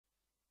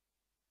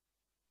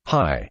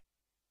Hi.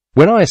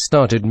 When I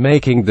started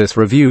making this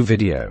review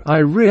video, I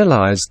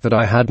realized that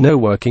I had no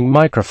working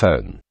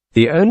microphone.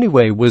 The only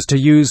way was to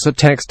use a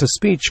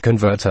text-to-speech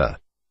converter.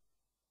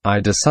 I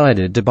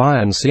decided to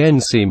buy an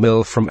CNC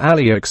mill from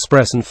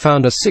AliExpress and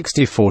found a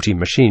 60/40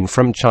 machine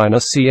from China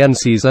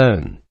CNC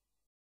Zone.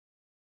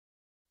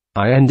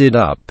 I ended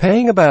up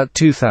paying about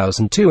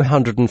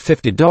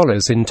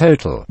 $2,250 in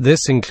total.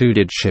 This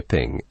included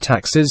shipping,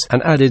 taxes,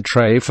 an added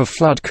tray for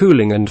flood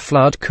cooling and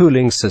flood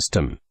cooling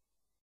system.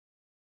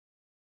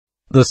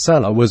 The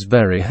seller was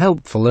very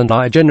helpful and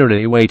I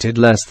generally waited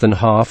less than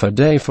half a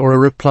day for a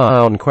reply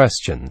on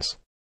questions.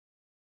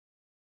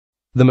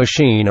 The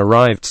machine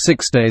arrived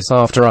 6 days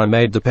after I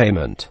made the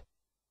payment.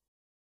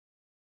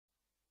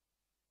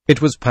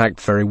 It was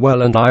packed very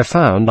well and I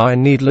found I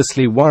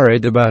needlessly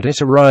worried about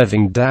it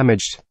arriving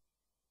damaged.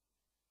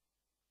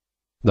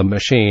 The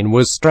machine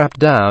was strapped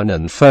down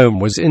and foam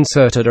was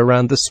inserted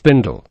around the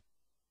spindle.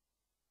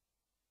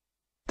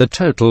 The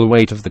total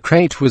weight of the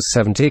crate was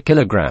 70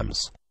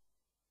 kilograms.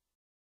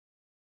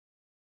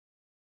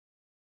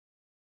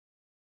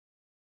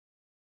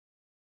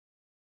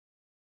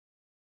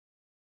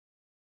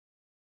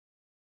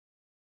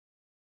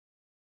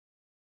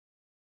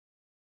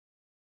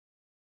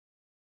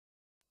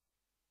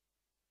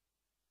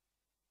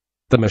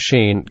 The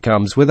machine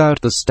comes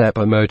without the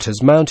stepper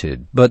motors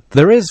mounted, but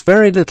there is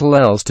very little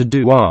else to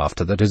do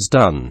after that is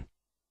done.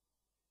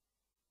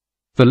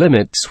 The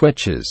limit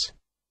switches,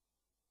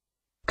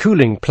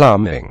 cooling,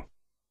 plumbing,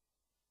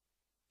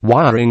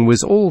 wiring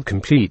was all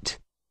complete.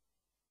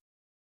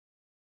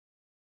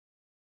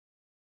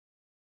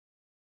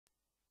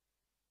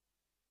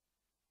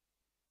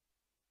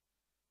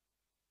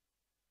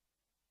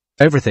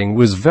 Everything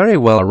was very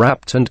well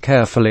wrapped and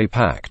carefully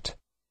packed.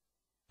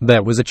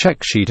 There was a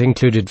check sheet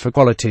included for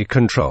quality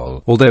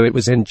control, although it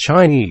was in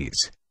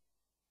Chinese.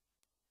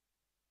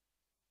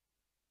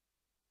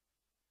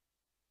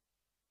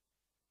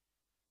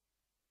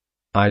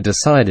 I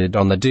decided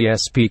on the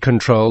DSP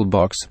control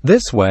box.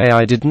 This way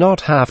I did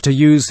not have to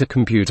use a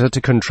computer to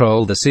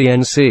control the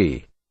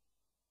CNC.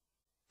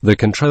 The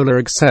controller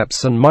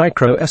accepts a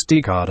micro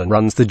SD card and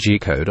runs the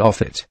G-code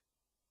off it.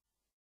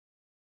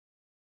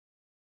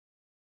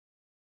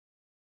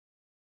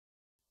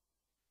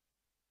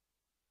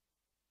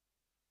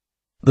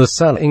 The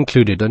seller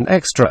included an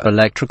extra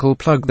electrical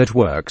plug that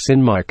works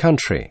in my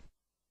country.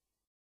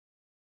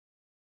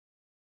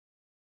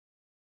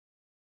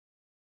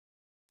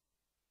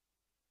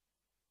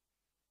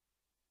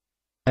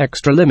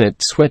 Extra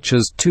limit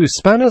switches, 2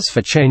 spanners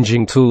for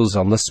changing tools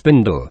on the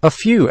spindle, a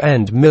few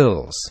end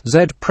mills,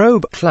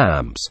 Z-probe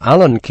clamps,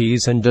 Allen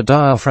keys and a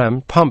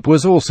diaphragm pump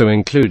was also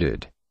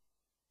included.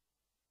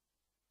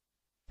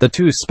 The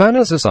 2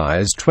 spanners are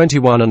size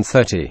 21 and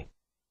 30.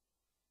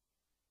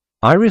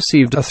 I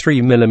received a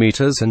 3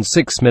 mm and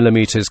 6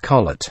 mm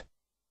collet.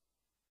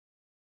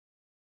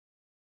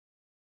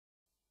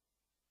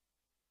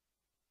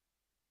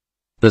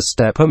 The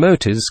stepper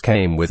motors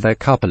came with their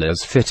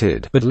couplers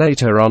fitted, but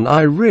later on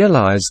I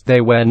realized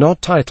they were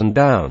not tightened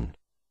down.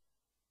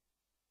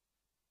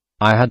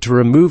 I had to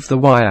remove the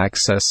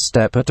Y-axis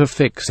stepper to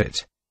fix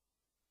it.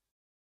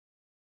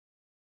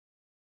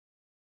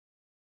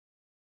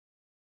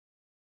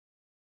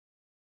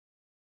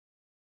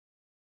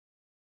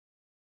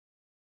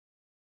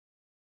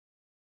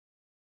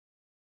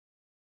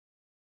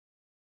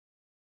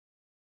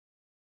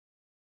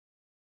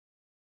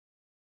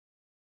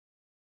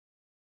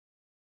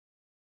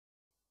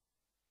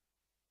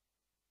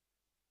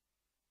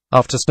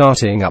 After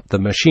starting up the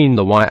machine,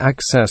 the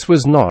Y-axis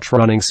was not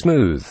running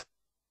smooth.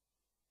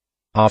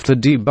 After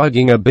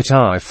debugging a bit,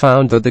 I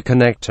found that the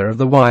connector of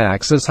the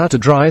Y-axis had a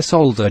dry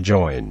solder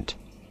joint.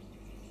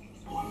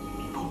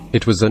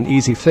 It was an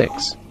easy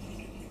fix.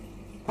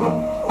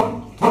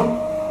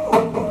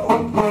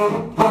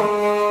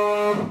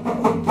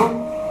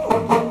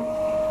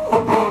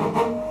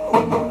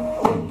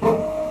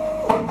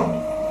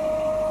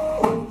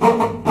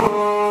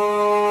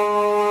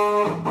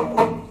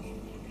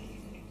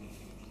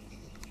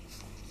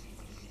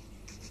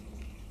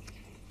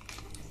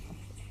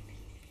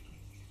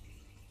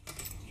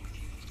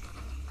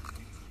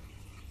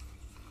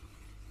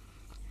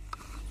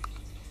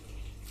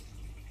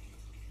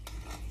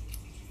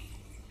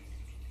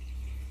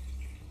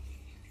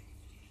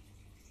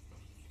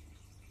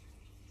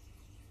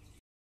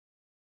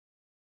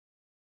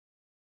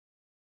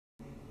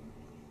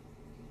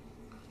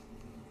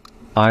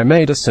 I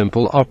made a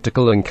simple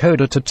optical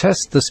encoder to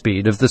test the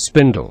speed of the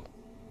spindle.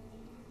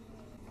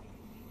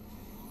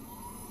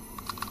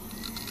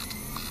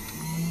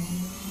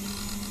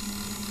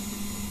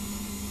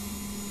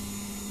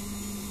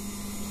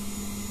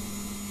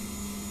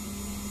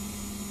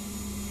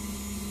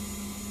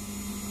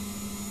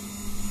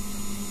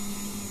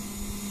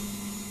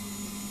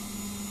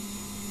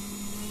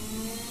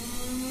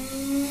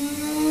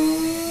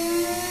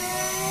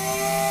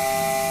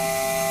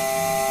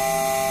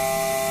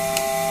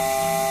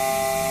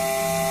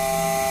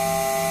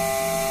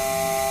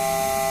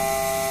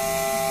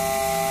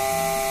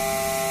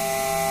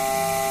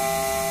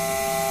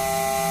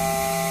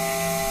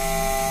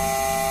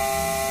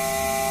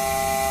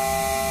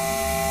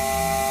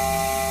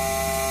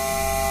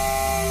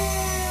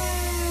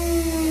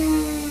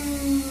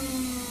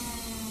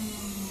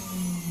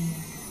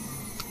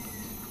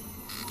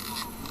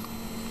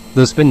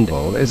 The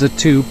spindle is a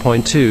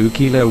 2.2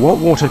 kilowatt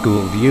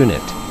water-cooled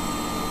unit.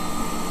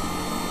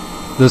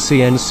 The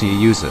CNC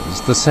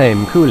uses the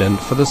same coolant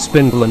for the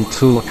spindle and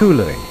tool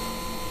cooling.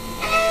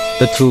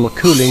 The tool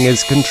cooling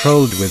is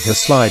controlled with a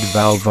slide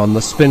valve on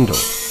the spindle.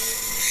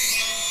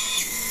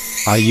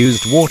 I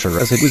used water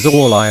as it was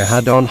all I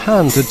had on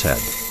hand to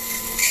test.